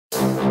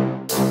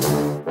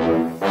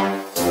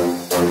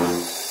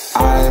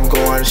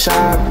going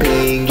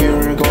shopping,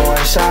 you're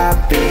going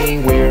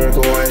shopping, we're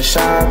going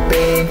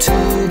shopping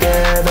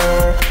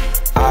together.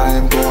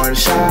 I'm going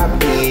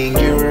shopping,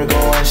 you're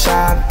going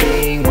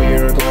shopping,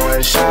 we're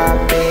going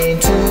shopping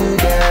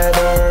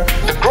together.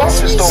 The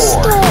grocery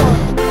store.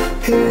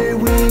 Here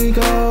we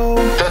go.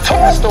 The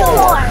toy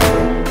store.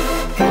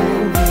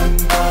 Here we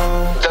go.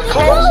 The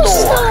clothes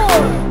store.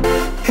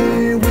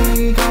 Here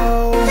we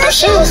go. The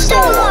shoe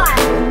store.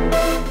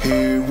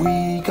 Here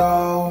we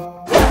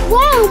go.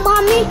 Wow,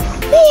 Mommy,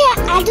 we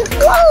are at the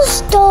clothes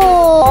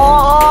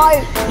store.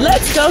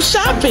 Let's go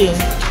shopping.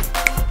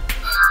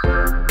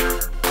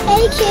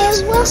 Hey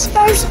kids, what's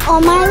first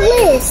on my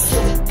list?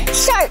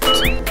 Shirt.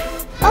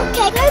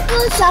 Okay, let's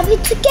go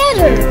shopping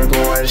together. We're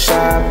going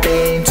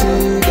shopping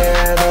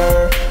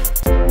together.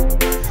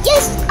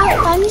 Yes, I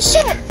found a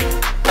shirt.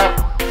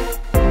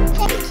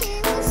 Hey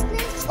kids, what's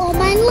next on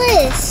my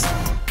list?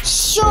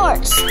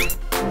 Shorts.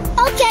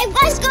 Okay,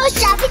 let's go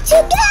shopping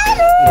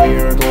together.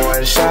 We're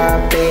going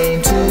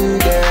shopping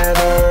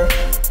together.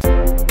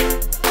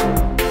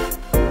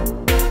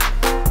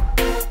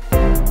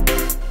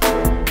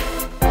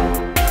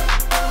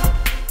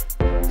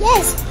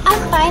 Yes, I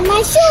find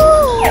my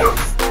shoes.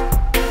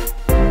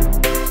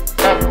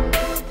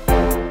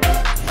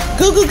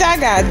 Goo Goo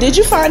Gaga, did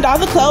you find all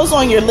the clothes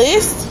on your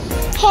list?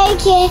 Hey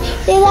kid,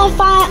 did I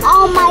find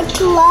all my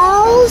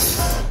clothes?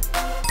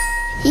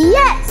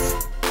 Yes.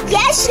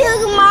 Yes,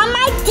 Sugar Mom,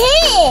 I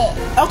did.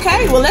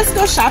 Okay, well let's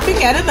go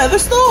shopping at another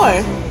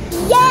store.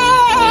 Yay!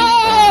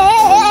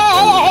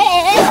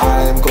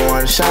 I'm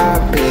going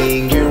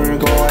shopping, you're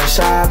going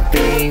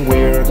shopping,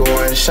 we're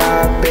going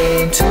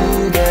shopping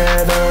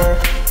together.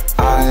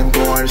 I'm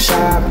going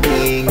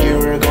shopping,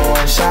 you're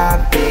going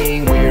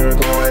shopping, we're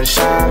going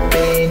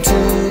shopping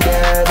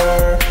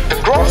together. The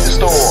grocery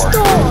store.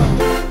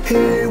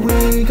 Here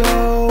we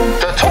go.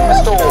 The toy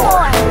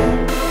store.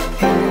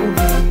 Here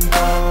we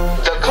go.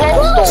 The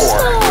clothes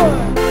store.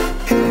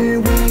 Here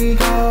we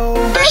go.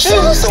 The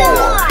shoe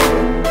store.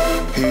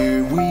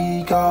 Here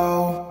we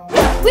go.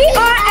 We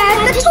are at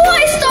the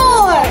toy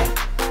store.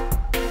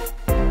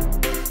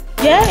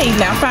 Yay,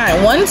 now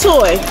find one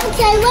toy.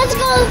 Okay, let's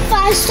go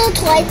find some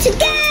toy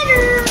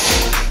together.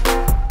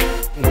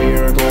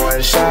 We're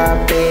going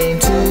shopping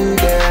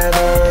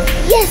together.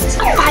 Yes,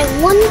 I find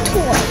one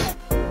toy.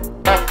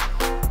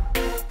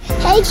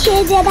 Hey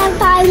kids, did I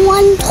find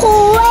one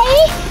toy?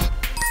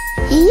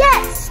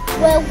 Yes.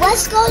 Well,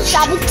 let's go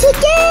shopping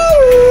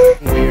together.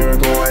 We're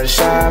going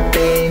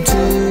shopping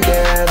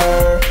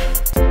together.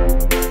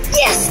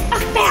 Yes, I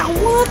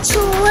found one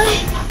toy.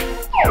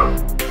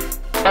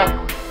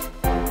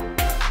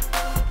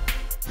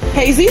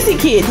 Hey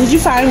ZZ Kid, did you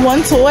find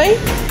one toy?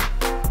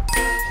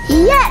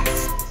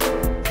 Yes.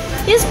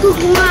 Yes,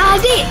 Google Mom, I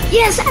did.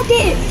 Yes, I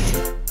did.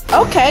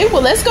 Okay,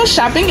 well let's go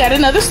shopping at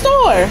another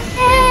store.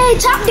 Hey,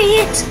 Top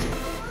it.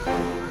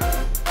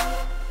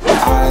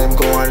 I'm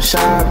going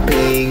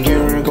shopping,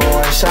 you're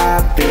going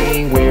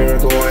shopping, we're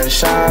going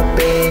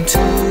shopping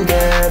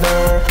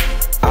together.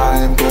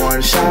 I'm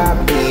going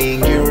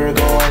shopping, you're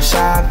going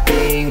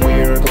shopping,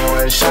 we're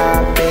going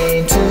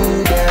shopping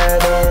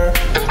together.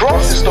 The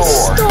grocery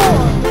store.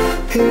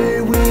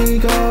 Here we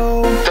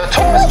go. The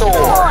toy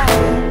store.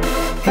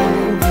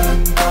 Here we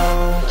go.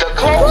 The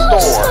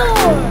clothes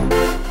store.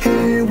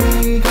 Here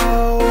we go.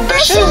 The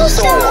shoe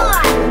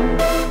store.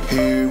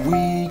 Here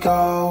we go.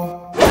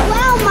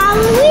 Wow,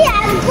 Mommy, we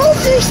at a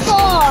grocery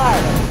store.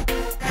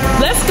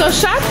 Let's go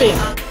shopping.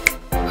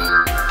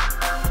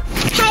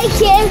 Hey,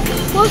 kid,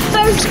 what's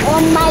first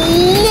on my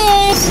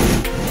list?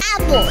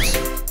 Apples.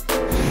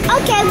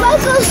 Okay,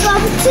 let's go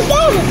shopping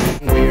together.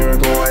 We're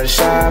going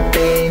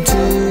shopping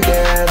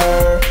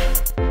together.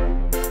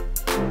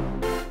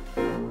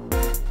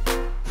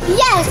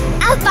 Yes,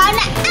 I found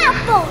an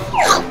apple.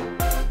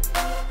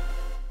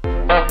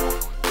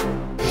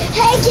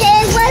 Hey,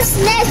 kid, what's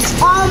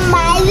next on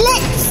my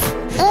list?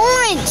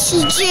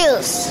 Orange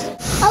juice.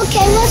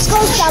 Okay, let's go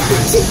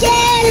shopping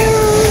together.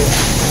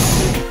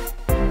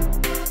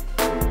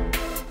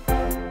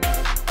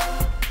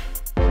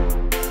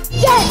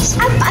 Yes,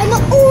 I find the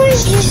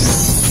orange juice.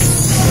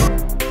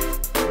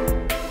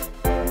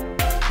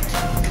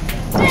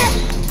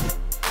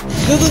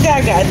 Goo Goo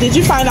Gaga, did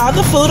you find all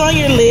the food on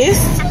your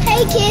list?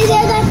 Hey kids, did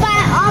I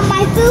find all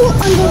my food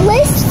on the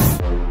list?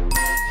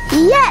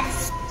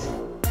 Yes.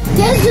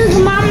 Yes, Sugar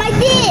Mom, I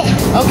did.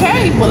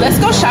 Okay, well let's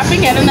go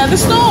shopping at another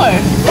store.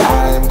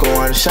 I'm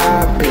going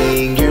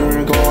shopping,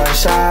 you're going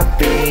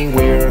shopping,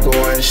 we're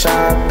going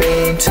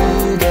shopping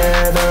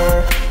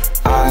together.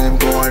 I'm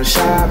going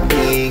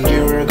shopping,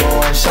 you're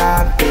going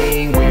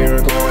shopping,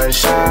 we're going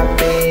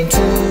shopping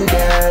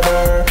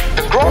together.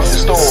 The grocery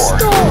store.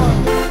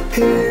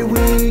 Here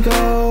we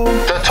go.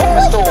 The toy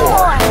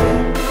store.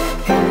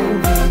 Here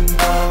we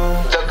go.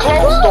 The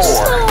clothes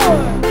store.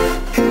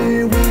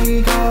 Here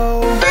we go.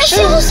 The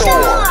shoe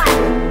store.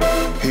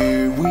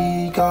 Here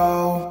we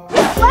go.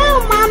 Wow,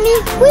 Mommy,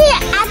 we're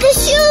at the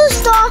shoe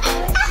store.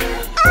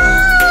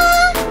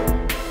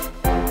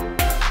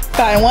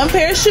 Find one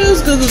pair of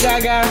shoes, Goo Goo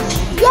Gaga.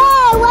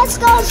 Yeah, let's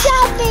go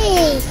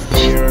shopping.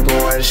 We're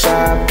going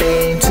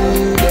shopping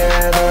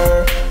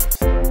together.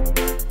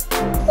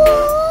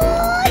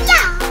 Ooh,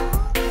 yeah.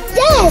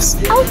 Yes,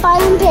 I'm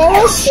finding a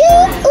pair of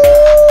shoes.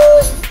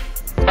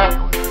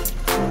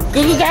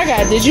 Goo Goo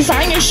Gaga, did you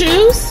find your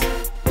shoes?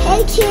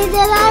 Hey kid, did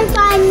I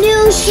find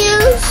new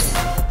shoes?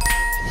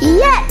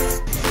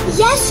 Yes.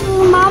 Yes,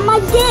 Mama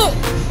did.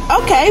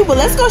 Okay, well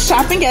let's go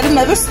shopping at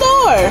another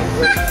store.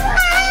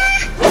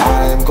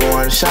 I'm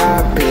going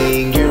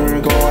shopping,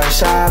 you're going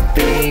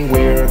shopping,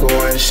 we're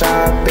going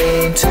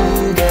shopping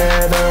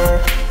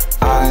together.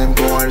 I'm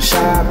going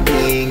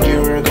shopping,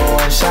 you're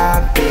going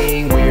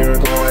shopping, we're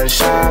going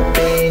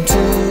shopping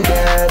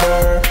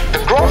together.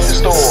 The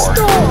grocery store.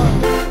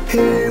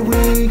 Here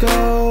we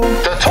go,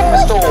 The toy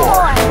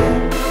store.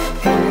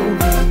 here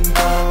we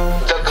go,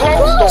 The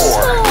clothes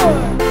store.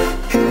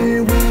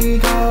 here we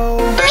go,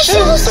 The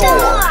shoe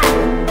store.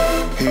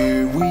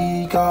 here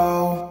we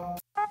go.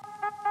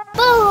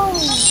 Boom!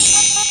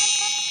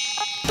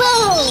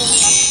 Boom!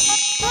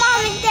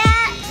 Mom and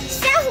Dad,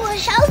 shop for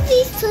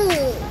healthy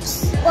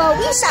foods. Well,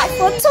 we shop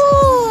for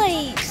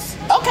toys.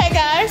 Okay,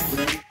 guys.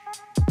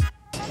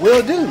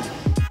 Will do.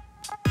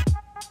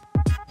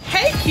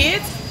 Hey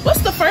kids,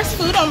 what's the first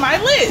food on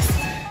my list?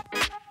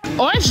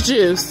 Orange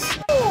juice.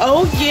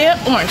 Oh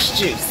yeah, orange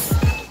juice.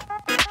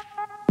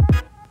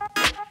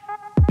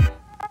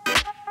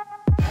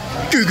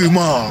 Goo Goo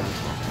Mom.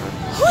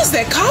 Who is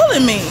that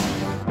calling me?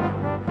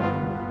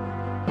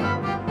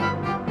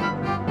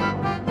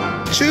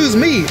 Choose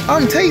me,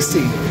 I'm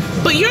tasty.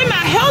 But you're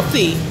not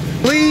healthy.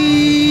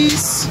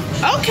 Please.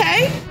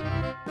 Okay.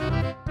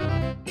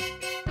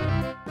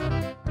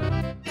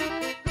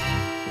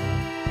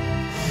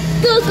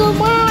 Goo Goo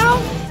Mom,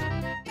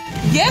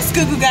 Yes,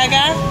 Goo Goo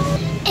Gaga.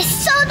 is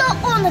soda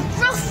on the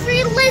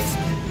grocery list?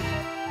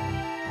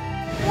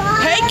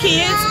 Hey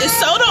kids, is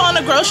soda on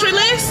the grocery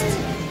list?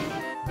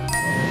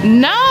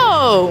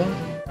 No.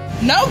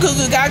 No, Goo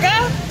Goo Gaga.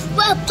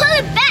 Well, put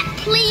it back,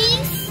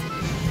 please.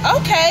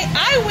 Okay,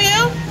 I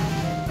will.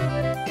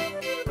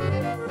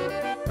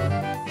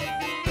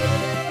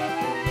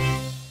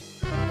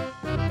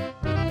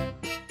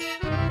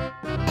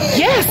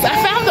 Yes,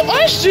 I found the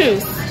orange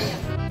juice.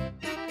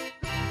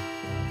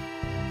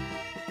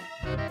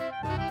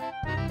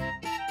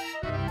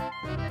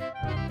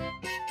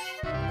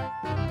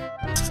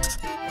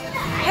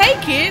 Hey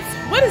kids,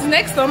 what is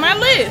next on my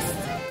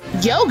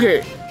list?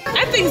 Yogurt.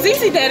 I think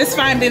ZZ Dad is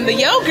finding the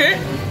yogurt.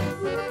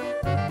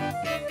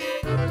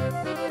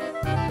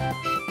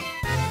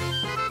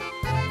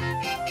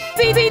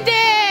 ZZ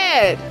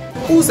Dad!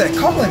 Who's that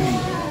calling me?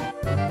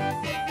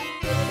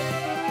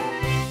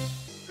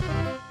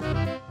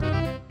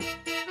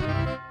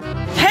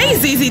 Hey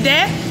ZZ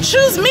Dad,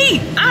 choose me.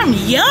 I'm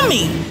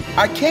yummy.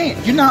 I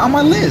can't, you're not on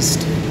my list.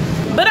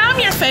 But I'm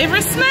your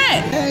favorite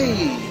snack.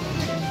 Hey.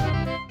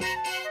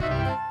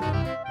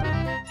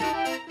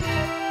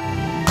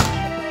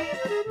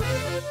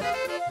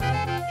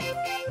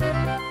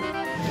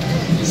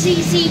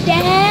 ZZ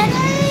Dad,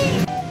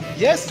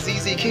 Yes,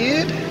 ZZ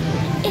Kid.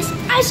 is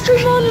ice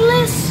cream on the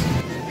list?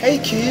 Hey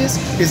kids,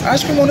 is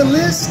ice cream on the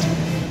list?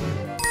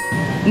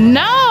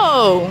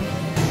 No.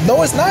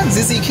 No, it's not,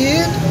 ZZ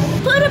Kid.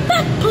 Put it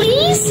back,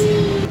 please.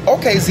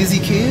 Okay, ZZ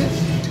Kid.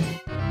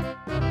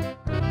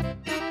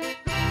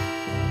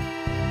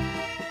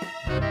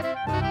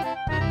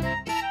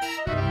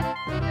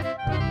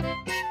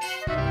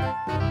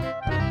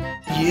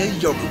 Yeah,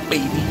 yogurt,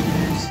 baby.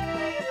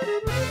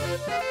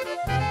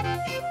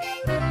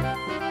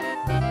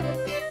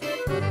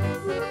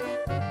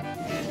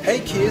 Hey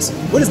kids,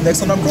 what is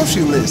next on our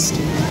grocery list?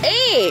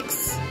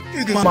 Eggs.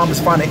 My mom is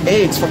finding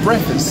eggs for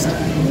breakfast.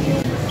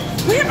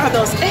 Where are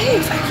those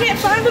eggs? I can't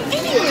find them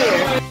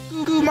anywhere.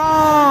 Goo Goo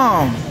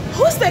Mom!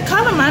 Who's that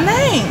calling my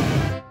name?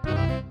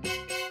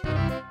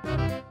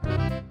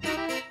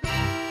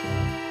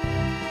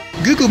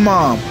 Goo Goo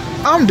Mom,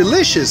 I'm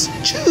delicious.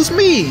 Choose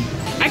me.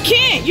 I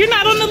can't. You're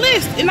not on the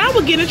list, and I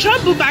will get in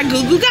trouble by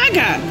Goo Goo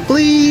Gaga.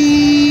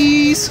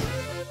 Please.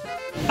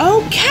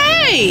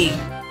 Okay.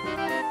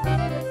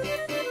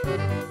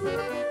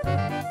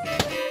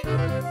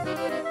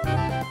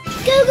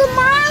 Goo Goo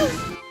Mom,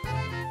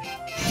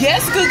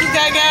 Yes, Goo Goo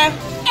Gaga.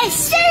 is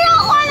cereal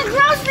on the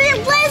grocery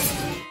list?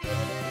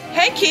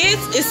 Hey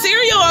kids, is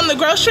cereal on the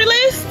grocery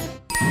list?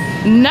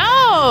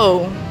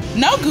 No.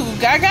 No, Goo Goo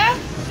Gaga.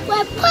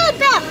 Well, put it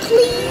back,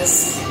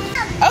 please.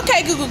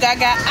 Okay, Goo Goo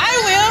Gaga, I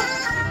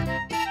will.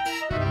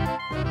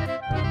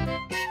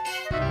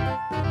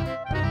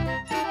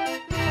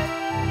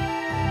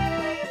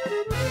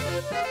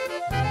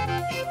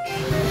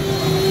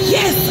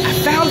 Yes, I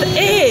found the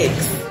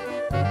eggs.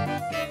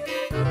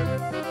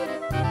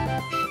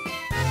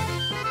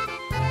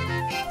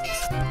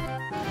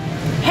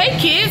 Hey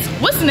kids,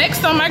 what's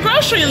next on my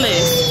grocery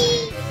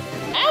list?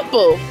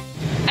 Apple.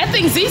 I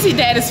think ZZ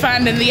Dad is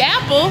finding the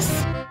apples.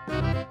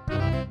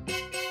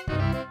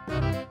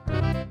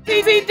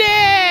 ZZ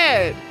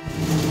Dad!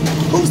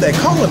 Who's that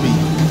calling me?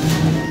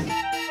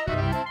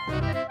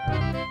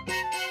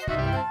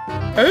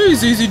 Hey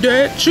ZZ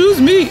Dad,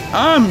 choose me.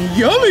 I'm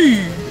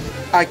yummy.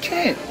 I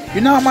can't.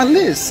 You're not on my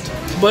list.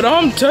 But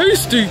I'm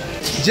tasty.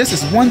 Just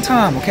this one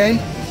time, okay?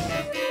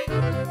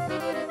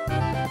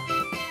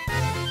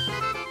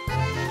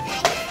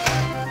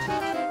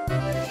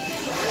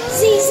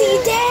 ZZ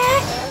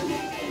Dad,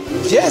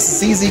 Yes,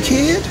 ZZ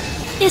Kid.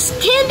 is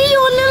candy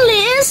on the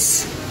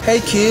list? Hey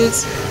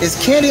kids, is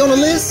candy on the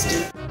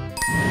list?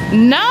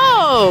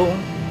 No.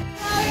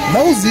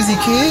 No, ZZ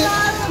Kid.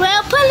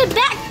 Well, put it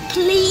back,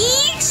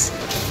 please.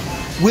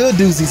 Will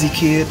do, ZZ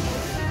Kid.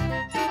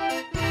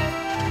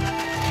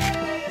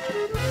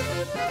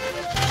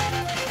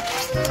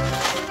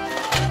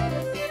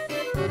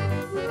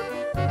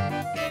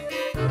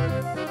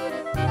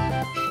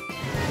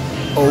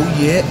 Oh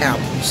yeah,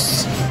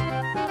 apples.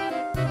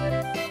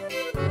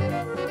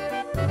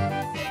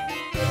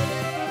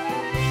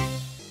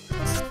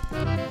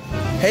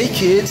 Hey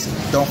kids,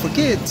 don't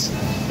forget,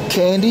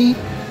 candy,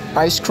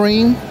 ice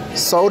cream,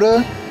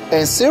 soda,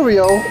 and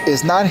cereal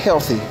is not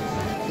healthy.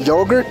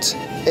 Yogurt,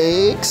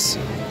 eggs,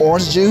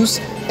 orange juice,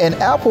 and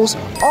apples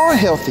are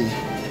healthy.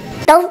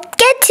 Don't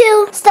forget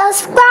to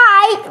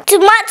subscribe to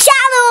my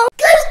channel.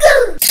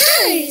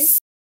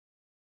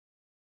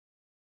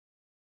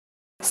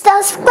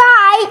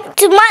 Subscribe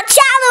to my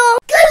channel.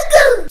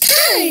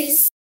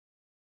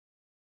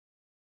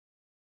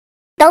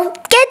 Don't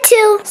forget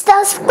to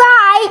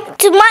subscribe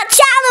to my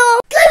channel.